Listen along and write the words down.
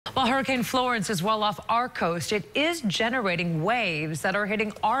While Hurricane Florence is well off our coast, it is generating waves that are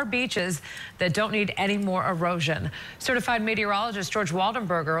hitting our beaches that don't need any more erosion. Certified meteorologist George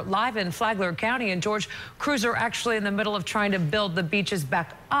Waldenberger live in Flagler County. And George, crews are actually in the middle of trying to build the beaches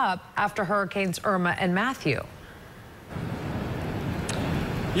back up after Hurricanes Irma and Matthew.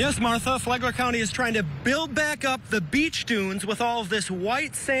 Yes, Martha, Flagler County is trying to build back up the beach dunes with all of this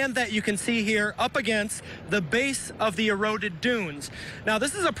white sand that you can see here up against the base of the eroded dunes. Now,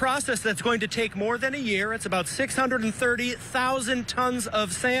 this is a process that's going to take more than a year. It's about 630,000 tons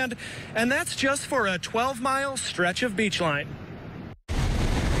of sand, and that's just for a 12-mile stretch of beach line.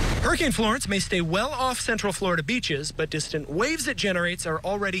 Hurricane Florence may stay well off Central Florida beaches, but distant waves it generates are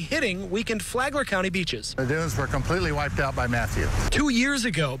already hitting weakened Flagler County beaches. The dunes were completely wiped out by Matthew. 2 years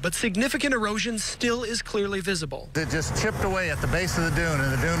ago, but significant erosion still is clearly visible. It just chipped away at the base of the dune,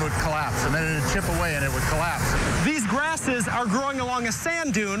 and the dune would collapse, and then it would chip away, and it would collapse. These grasses are growing along a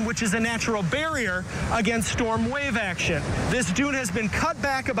sand dune, which is a natural barrier against storm wave action. This dune has been cut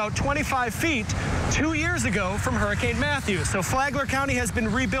back about 25 feet 2 years ago from Hurricane Matthew. So Flagler County has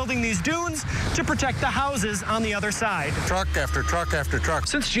been rebuilding these dunes to protect the houses on the other side. Truck after truck after truck.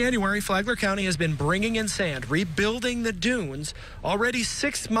 Since January, Flagler County has been bringing in sand, rebuilding the dunes. Already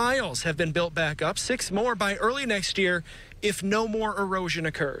 6 miles have been built back up, 6 more by early next year if no more erosion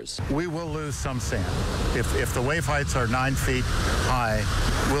occurs. We will lose some sand. If the wave heights are 9 feet high,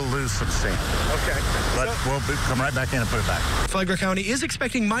 we'll lose some sand. Okay. But we'll come right back in and put it back. Flagler County is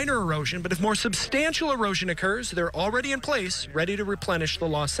expecting minor erosion, but if more substantial erosion occurs, they're already in place, ready to replenish the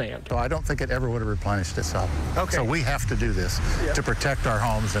lost sand. So I don't think it ever would have replenished itself. Okay. So we have to do this to protect our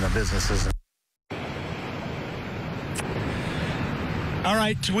homes and our businesses. All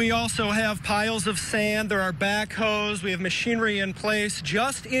right, we also have piles of sand. There are backhoes. We have machinery in place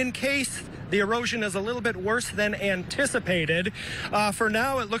just in case the erosion is a little bit worse than anticipated. For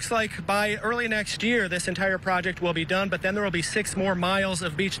now, it looks like by early next year, this entire project will be done, but then there will be 6 more miles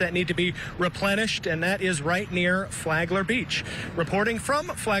of beach that need to be replenished, and that is right near Flagler Beach. Reporting from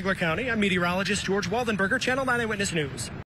Flagler County, I'm meteorologist George Waldenberger, Channel 9 Eyewitness News.